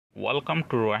Welcome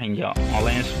to Rohingya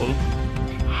Online School.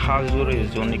 Hazur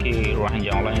is Juniki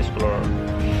Rohingya Online School.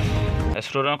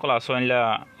 Student kolaso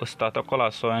inla ustato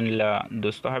kolaso inla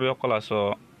dosto habio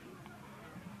kolaso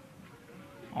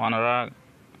onara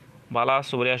bala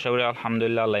subriya shawri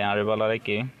alhamdulillah Allah yare bala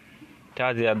reki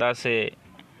ta zyada se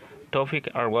topic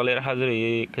argoler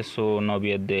hazuri kesu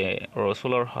nobiyet de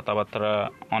rasulur hatabatra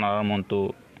onara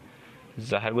muntu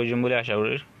zahir go jumbuli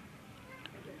ashawri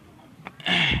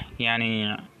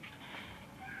yani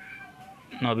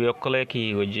নবী অকলে কি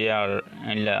গজে আর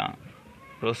ইলা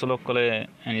রাসূল অকলে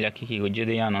ইলা কি গজে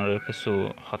দেয়া নর কিছু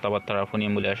কথাবার্তা আপনি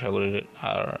বলে আশা করি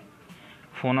আর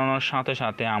ফোনের সাথে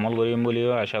সাথে আমল করি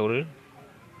বলিও আশা করি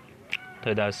তো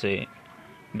দাসে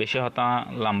বেশি হতা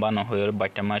লম্বা ন হয়ে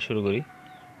বাইটা মা শুরু করি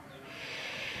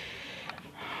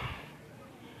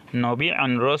নবী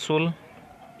আন রাসূল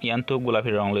ইয়ান্তু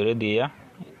গোলাপি রং লরে দিয়া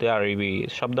তে আরবি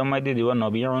শব্দ মাইদি দিব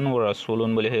নবী আন ওয়া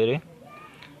রাসূলুন বলে হেরে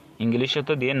English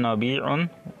to the Nabi'un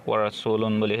wa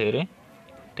Rasulun bole here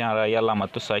tara yalla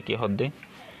matu saki hodde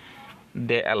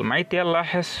the Almighty Allah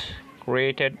has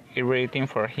created everything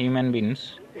for human beings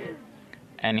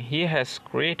and he has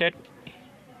created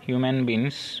human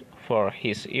beings for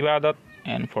his ibadat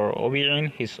and for obeying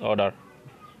his order.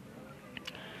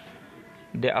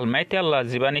 The Almighty Allah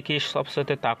jibani ki sabse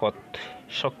takot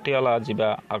shakti Allah jiba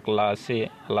akla se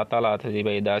Allah Taala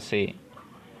jiba ida se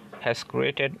has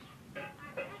created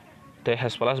the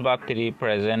has plus battery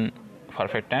present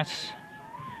perfectness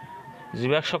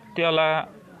jibak shakti wala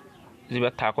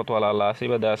jibak takot wala Allah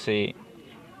siba dase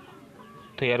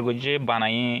tayar gojje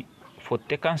banaye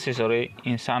prottekan sisore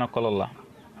insan kolalla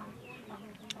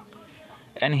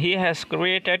and he has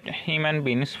created human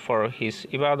beings for his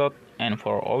ibadat and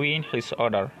for obeying his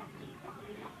order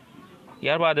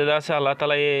yar bade dase Allah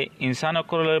Taala e insan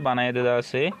kolole banaye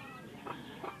dase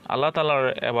Allah Ta'alar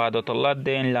ibadatullah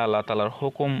den la Allah Ta'alar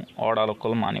hukum order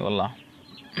kol mani wallah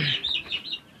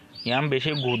yam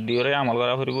beshi good diore amal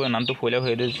kora horibo nantu foila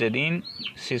hoide jedin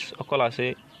sis okol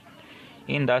ase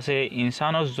in dase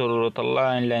insanos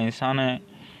zarurutullah illa insane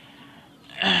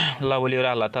la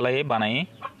bolira Allah Ta'ala e banai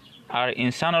ar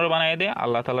insanor banai de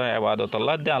Allah Ta'alar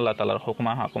ibadatullah de Allah Ta'alar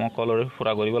hukma hakuma kolore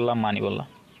pura gori wallah mani wallah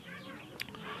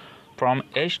from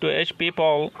age to age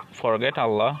people forget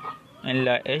Allah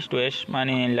in-law age two age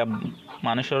মানে in-law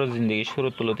মানুষের জিন্দগি শুরু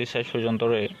তুলতে শেষ পর্যন্ত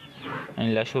রে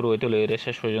in-law শুরু হইতে লইরে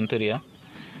শেষ পর্যন্ত রিয়া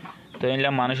তো ইনলা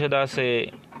মানুষের আছে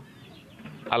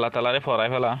আল্লাহ তাআলারে ফরাই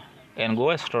ফেলা এন্ড গো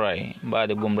স্ট্রাই বা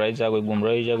দে গুমরাই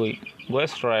যাগই গো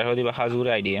স্ট্রাই হদি বা হাজুর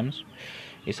আইডিএমস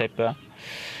ইসাইপা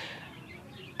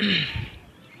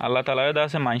আল্লাহ তাআলারে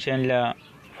আছে মানুষ ইনলা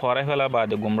ফরাই ফেলা বা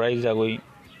দে গুমরাই যাগই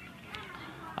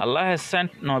Allah has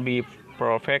sent Nabi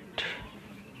prophet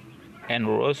and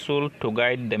Rasul to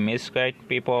guide the misguided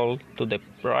people to the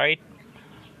right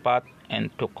path and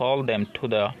to call them to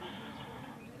the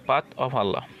path of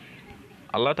Allah.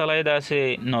 Allah Ta'ala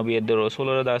dase Nabi ed Rasul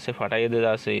dase fatai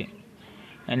dase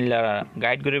enla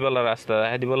guide gori bala rasta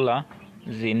hadi bolla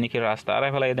jinni ki rasta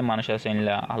ara fela ede manush ase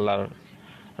enla Allah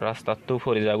rasta tu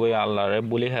fori jagoi Allah re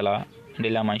buli hela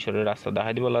dila manshore rasta da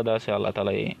hadi bolla dase Allah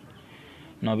Ta'ala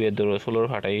Nabi ed Rasul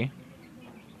fatai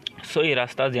so ei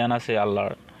rasta jana se Allah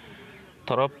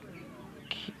তরফ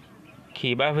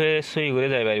কিভাবে সই করে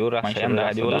যায় ভাই ওরা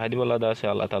হাদি বলা আছে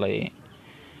আল্লাহ তাআলা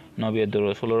নবী ও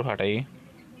রাসূলের ফাটাই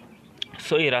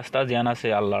সই রাস্তা জ্ঞান আছে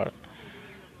আল্লাহর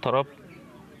তরফ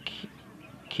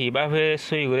কিভাবে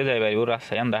সই করে যায় ভাই ওরা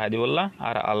সায়ান হাদি বললা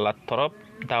আর আল্লাহর তরফ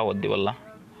দাওয়াত দি বললা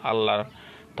আল্লাহর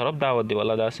তরফ দাওয়াত দি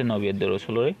বলা আছে নবী ও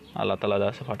রাসূলের আল্লাহ তাআলা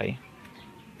আছে ফাটাই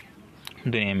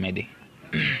দুনিয়া মেদি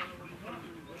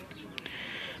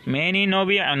Many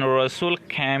Nabi and Rasul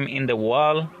came in the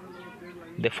world.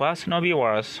 The first Nabi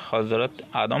was Hazrat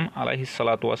Adam alayhi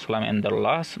salatu wasalam and the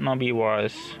last Nabi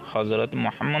was Hazrat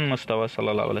Muhammad Mustafa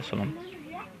sallallahu alaihi wasallam.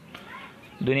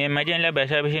 Dunia majin la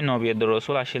besha beshi Nabi and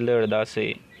Rasul ashilder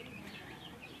dase.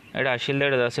 Eta ashilder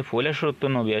dase fule shuruttu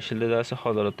Nabi ashilder dase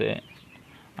Hazrat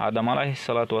Adam alayhi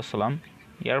salatu wasalam.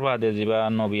 Yar bade jiba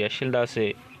Nabi ashilder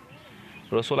dase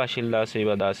Rasul ashilda se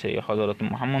ibada se Hazrat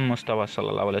Muhammad Mustafa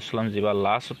sallallahu alaihi wasallam jiba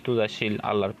lasutu ashil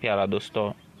Allahর pyara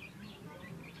dosto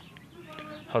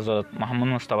Hazrat Muhammad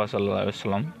Mustafa sallallahu alaihi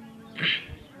wasallam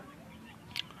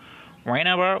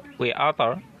whenever we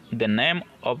utter the name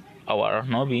of our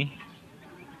Nabi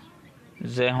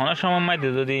যে হনা সময়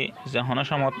যদি যে হনা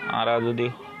সমত আরা যদি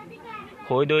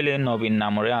হই দইলে নবীর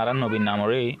নামরে আরা নবীর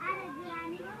নামরে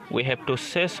we have to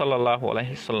say sallallahu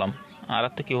alaihi wasallam আরা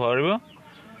তো কি হইব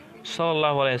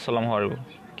sallallahu alaihi wasallam হরব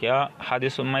কিয়া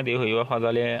হাদিস উম্মাই দে হইবা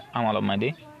ফাজালে আমাল উম্মাই দে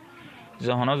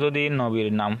যখন যদি নবীর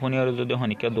নাম শুনিয়ার যদি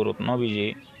হনিকা দরুদ নবী যে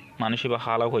মানুষ বা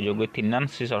হালা হয়ে যোগ তিননান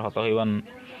সিসার হতা হইবান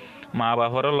মা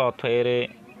বাপর লত হয়ে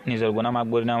নিজের গুণা মাফ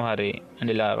করি না হারে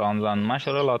দিলা রমজান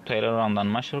মাসের লত হয়ে রমজান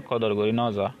মাসের কদর করি ন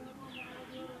যা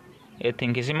এ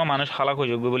থিঙ্কিসিমা মানুষ খালাক হয়ে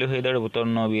যোগ্য বলে হয়ে দাঁড়ে বুতর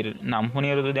নবীর নাম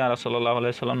শুনিয়ে যদি আল্লাহ সাল্লাল্লাহু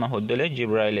আলাইহি সাল্লাম না হদ দিলে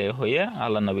জিব্রাইলে হয়ে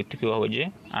আল্লাহ নবীর থেকে হওয়া বুঝে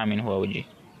আমিন হওয়া বুঝি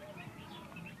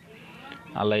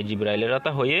আল্লাহ জিব্রাইলের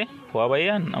রাতা হয়ে হওয়া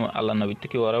বাইয়া আল্লাহ নবীর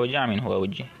থেকে ওরা বুঝে আমিন হওয়া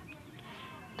বুঝি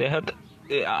তেহাত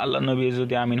আল্লাহ নবী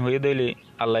যদি আমিন হয়ে দিলে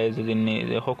আল্লাহ যদি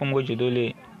হুকুম করছে দিলে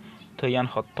তো ইয়ান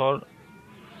সত্তর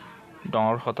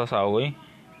ডর হতা চাওই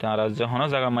তারা যখন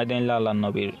জায়গা মাইদে নিলে আল্লাহ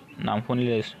নবীর নাম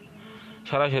শুনিলে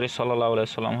সরাসরি সাল্লাল্লাহু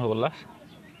আলাইহি সাল্লাম হবল্লা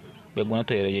বেগুনে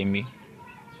তৈরি হয়ে যাইবি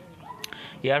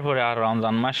ইয়ার পরে আর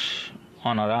রমজান মাস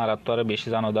অনরা আর তো আর বেশি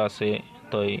জানদা আছে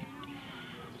তই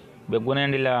বেগুনে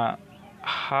নিলা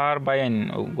হার বাইন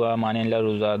উগা মানে নিলা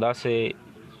রোজা দাসে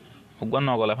উগা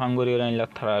নগলা ফাঙ্গরি নিলা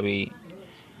থারাবি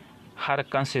হার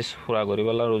কানসিস পুরা করি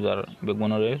বলা রোজার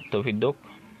বেগুনরে তৌফিক দোক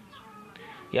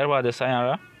ইয়ার বাদে চাই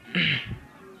আমরা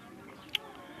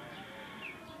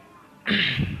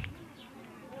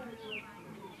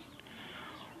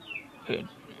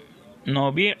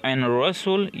Nabi and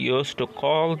Rasul used to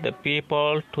call the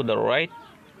people to the right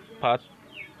path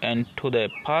and to the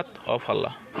path of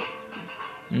Allah.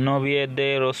 Nabi and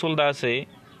the Rasul dase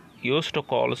used to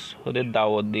call the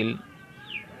Dawud dil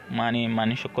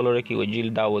mani shokolore ki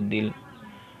ojil Dawud dil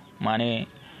mane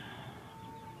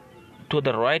to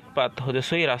the right path hode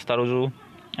soi rasta ruju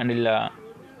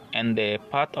and the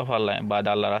path of Allah bad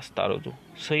Allah rasta ruju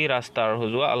soi rasta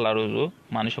ruju Allah ruju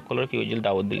mani shokolore ki ojil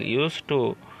Dawud dil used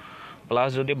to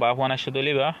plus যদি বাপ one আসে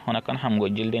দলি বা অনেকক্ষণ হাম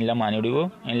গজিল দিনলা মানি উড়িব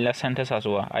in-law sentence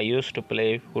আসবা I use to play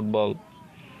football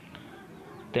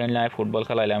তেনলা football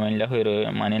খেলাইলাম in-law হইরে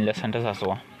মানে in-law sentence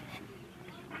আসবা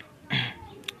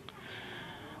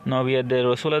নবিয়দের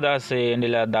রসুলদা আছে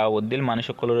ইনলা দাউদ দিল মানে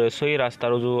সকলের সই রাস্তা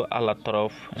রুজু আল্লাহর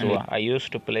তরফ I use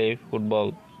to play football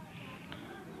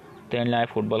তেনলা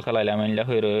football খেলাইলাম in-law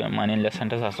হইরে মানে ইনলা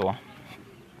সেন্টেন্স আসবা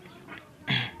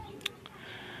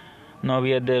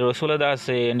নবিয়দের রসুলদা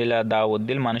আছে ইনলা দাউদ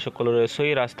দিল মানে সকলের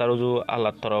সই রাস্তা রুজু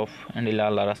আল্লাহর তরফ ইনলা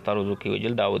আল্লাহ রাস্তা রুজু কি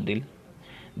হইল দাউদ দিল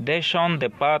they shown the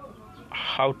path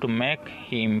how to make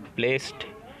him placed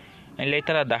in-law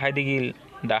তারা দেখাই দিগিল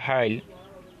দেখাইল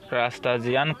রাস্তা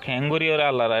জিয়ান খেঙ্গুরি ওরা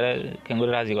আল্লাহ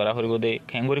খেঙ্গুরি রাজি করা হইব দে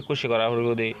খেঙ্গুরি খুশি করা হইব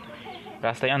দে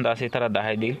রাস্তা ইয়ান দাসি তারা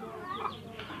দেখাই দিল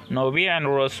নবী and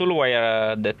rasul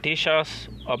were the teachers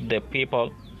of the people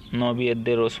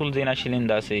নবিয়দের রসুল জিনা ছিলেন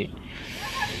দাসি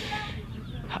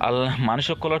আল মানুষ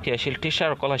সকল কি আসিল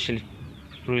টিচার কল আসিল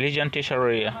রিলিজিয়ন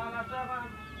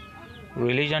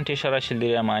টিচার আসিল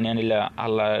দিয়া মানি আনিলা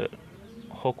আল্লাহর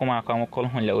হুকুম আকাম কল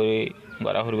হইলা ওই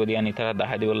গড়া হরিব দিয়া নি তারা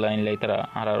দেখা দিবল্লা আনিলা তারা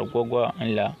আর গোগা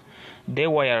আনিলা দে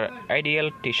ওয়ার আইডিয়াল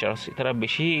টিচার্স তারা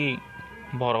বেশি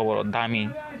বড় বড় দামি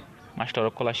মাস্টার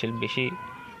কল আসিল বেশি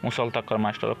মুসল তাকর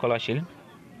master call Aseel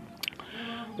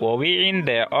Obi in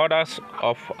the orders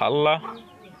of আল্লাহ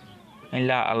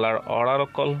আনিলা আল্লাহর অর্ডার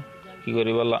কল কি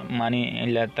করি বলা মানি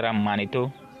ইলা তারা মানিত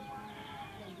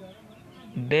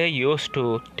they used to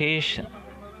teach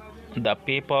the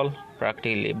people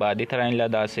practically বাদি তারা ইলা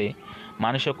দাসে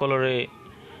মানুষ সকলরে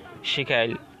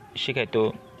শিখাইতো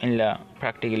ইলা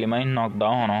প্র্যাকটিক্যালি মানে নক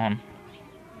দাও হন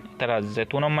তারা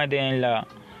যেতুন মাইদে ইলা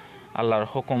আল্লাহর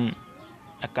হুকুম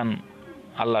একান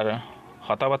আল্লাহর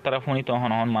কথাবার্তা শুনিত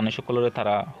হন মানুষ সকলরে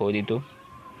তারা হয়ে দিত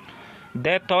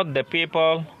they taught the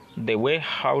people the way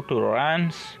how to run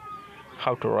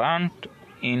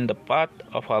in the path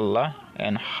of Allah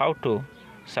and how to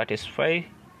satisfy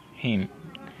him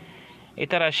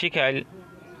itara shikail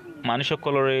মানুষ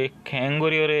সকলরে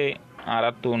খেঙ্গরিয়রে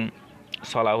আরাতুন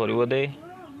চলা করিব দে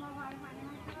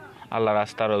আল্লাহ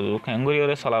রাস্তা রজু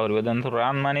খেঙ্গরিয়রে চলা করিব দেন তো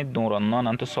রান মানে দৌড়ানো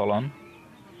নান্ত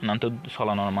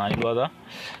চলনের মানি বাদা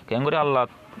খেঙ্গরি আল্লাহ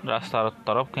রাস্তার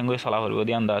তরফ খেঙ্গরি চলা করিব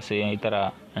দিয়ান দাসে ইতারা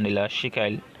আনিলা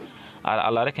শিকাইল আর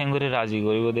আল্লাহরে খেঙ্গরি রাজি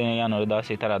করিব দে ইয়ানর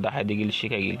দাসে তারা দেখাই দিগিল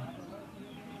শিখাই Gill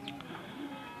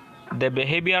the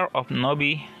behavior of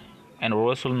Nabi and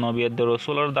Rasul Nabi and the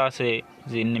Rasulor dase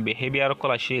jin behavior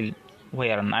kolashil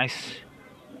were nice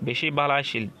beshi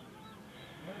balashil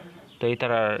to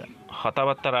itarar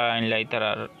hatabattara in later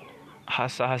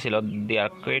hasa hasil their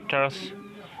creators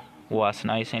was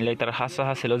nice in later hasa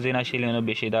hasil jinashil no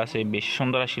beshi dase beshi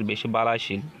sundarashil beshi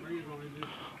balashil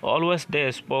always they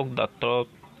spoke the truth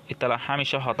itala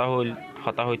hamisha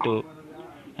hata hoitu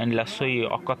and la soi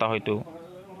okata hoitu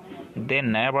they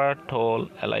never told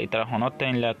ela itara honotte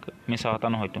inla misa hata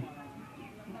no hoitu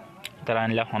itara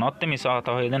inla honotte misa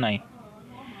hata hoide nai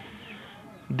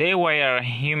they were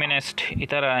humanist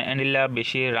itara inla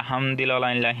beshi raham dilala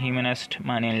inla humanist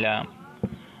mani inla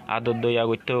adoddoya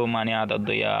gotto mani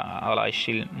adoddoya ala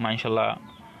shil manshallah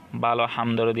balo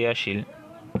hamdor dia shil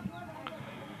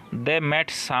they made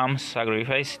some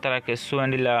sacrifice tara kesu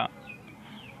andila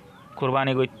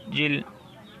kurbani gojil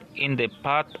in the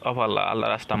path of Allah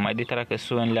rasta maidi tara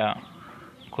kesu andila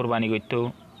kurbani gojto.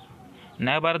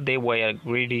 Never they were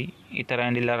greedy itara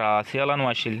andila rasialan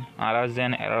washil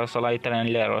arazen erosala itara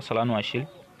andila erosalan washil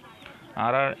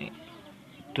arar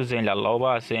tuzen la loba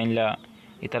asenla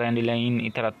itara andila in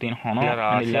itaratin hono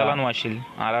rasialan washil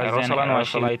arazen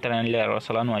erosala itara andila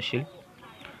erosalan washil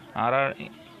arar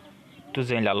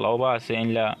tuzen la loba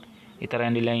asenla itara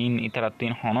andila in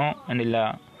itaratin hono andila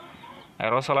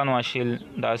erosalan washil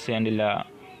da se andila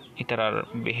itarar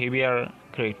behavior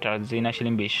character zina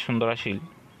shilin besh sundara shil.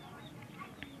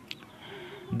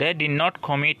 They did not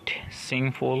commit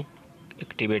sinful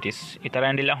activities. Itara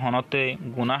andila honote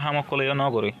guna hamo koleo no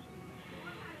gore.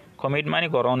 Commit mani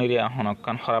goron iria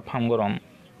honokkan kharap ham goron.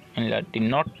 Illa did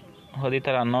not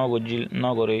hoditara no gojil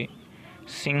no gore.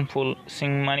 Sinful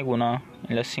sing mani guna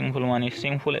illa sinful mani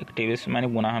sinful activities mani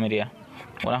guna hamiria.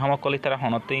 Guna hamo kolitara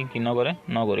honote ki no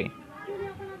gore.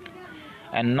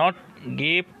 And not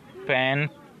give pain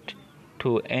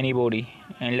to anybody.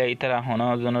 Illa itara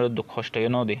hono jonor dukhoshto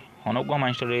no de. Honokgo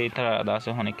manushtore itara dase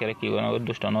honikere ki gono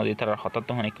dushto no de itara hatat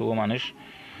to honikgo manush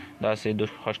dase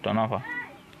dukhoshto no fa.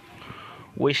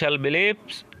 We shall believe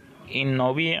in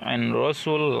Nabi and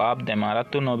Rasul, love them.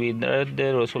 Aratu Nabi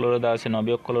de Rasul dase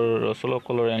Nabi okolor Rasul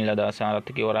okolor enla dase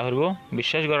aratu ki ora horibo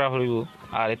বিশ্বাস করা হরিব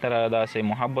আর itara dase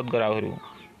mohabbat করা হরিব.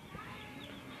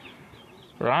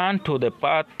 Run to the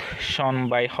path shown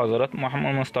by Hazrat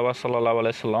Muhammad Mustafa sallallahu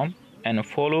alaihi wasallam and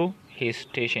follow his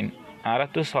teaching.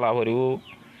 Aratu salah horibo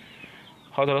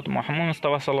Hazrat Muhammad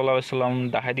Mustafa sallallahu alaihi wasallam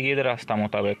dahadige rasta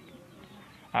mutabek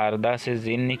আর দাসে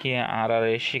জিন্নিকে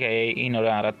আরারে শিখায় ইনরে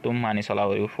আরাতু মানি চলা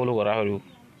হরিব follow করা হরিব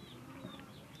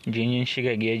জিন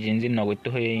শিখাই গিয়ে জিন নগত্য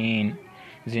হয়ে ইন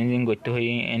জিন গত্য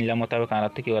হয়ে ইনলা মোতাবেক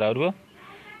আরাতু কি করা হরিব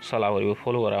চলা হরিব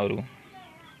ফলো করা হরিব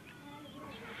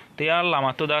তে আল্লাহ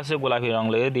মাতু দাসে গোলাপি রং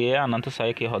লয়ে দিয়ে অনন্ত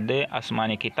সাই কি হদে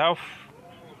আসমানি কিতাব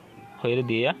হয়ে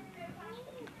দিয়ে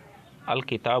আল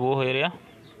কিতাবু হয়ে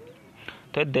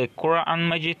that the Quran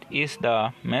Majid is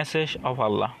the message of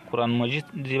Allah. Quran Majid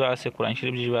jiba ase Quran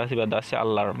Sharif jiba ase badase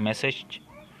Allah'r message.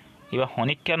 Iba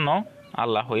honikya no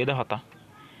Allah hoye de hota.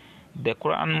 The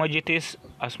Quran Majid is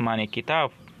asmani kitab.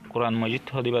 Quran Majid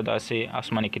hodi badase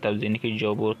asmani kitab jinki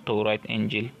Zabur, Taurat,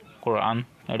 Injil, Quran.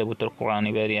 Ede butor Quran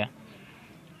iberia.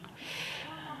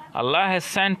 Allah has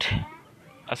sent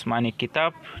asmani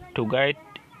kitab to guide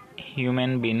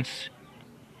human beings.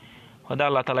 Hoda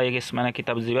Allah Taala ek ismana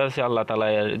kitab jiba se Allah Taala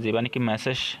jibani ki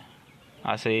message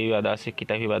ase ibada ase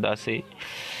kitab ibada ase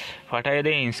fataye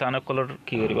de insano kolor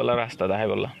ki gori bola rasta dahe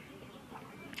bola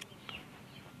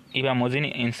iba mojin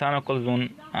insano kol jun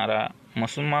ara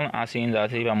musulman asin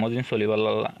jase iba mojin soli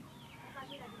bola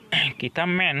kitab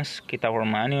means kitab or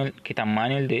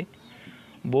manual de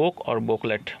book or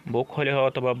booklet book hole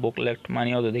hotoba booklet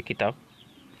mani odo de kitab.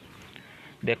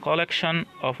 The collection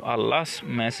of Allah's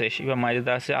message iba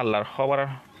maida se Allah'r khabar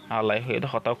Allah hoye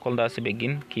hota kol da se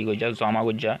begin ki goja jama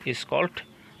goja is called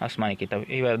asmani kitab.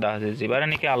 Iba da se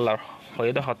jibarani ke Allah'r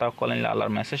hoye hota kol in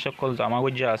Allah'r message kol jama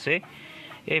goja ase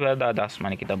iba da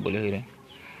asmani kitab boli hire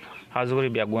hazuri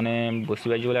biagone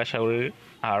bosiba jole asha kori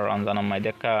ar ranjana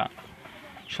maideka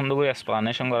সুন্দর করে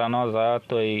explanation করানো যা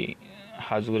তো এই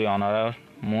হাজগুরি অনারা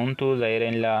মন তো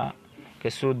যাইরেনলা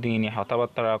কিছু দিন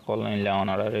হতাবার্তা কলনলা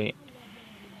অনারারে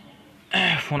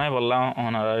ফোনাই বললা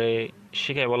অনারারে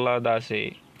শিখাই বললা দাসে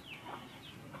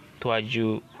তোয়াজু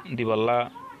দি বললা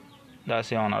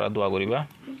দাসে অনারা দোয়া করিবা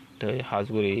তো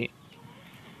হাজগুরি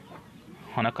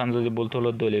হনাকান যদি বলতে হলো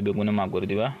দলে বেগুনে মাফ করে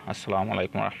দিবা। আসসালামু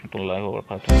আলাইকুম ওয়া রাহমাতুল্লাহি ওয়া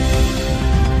বারাকাতুহু।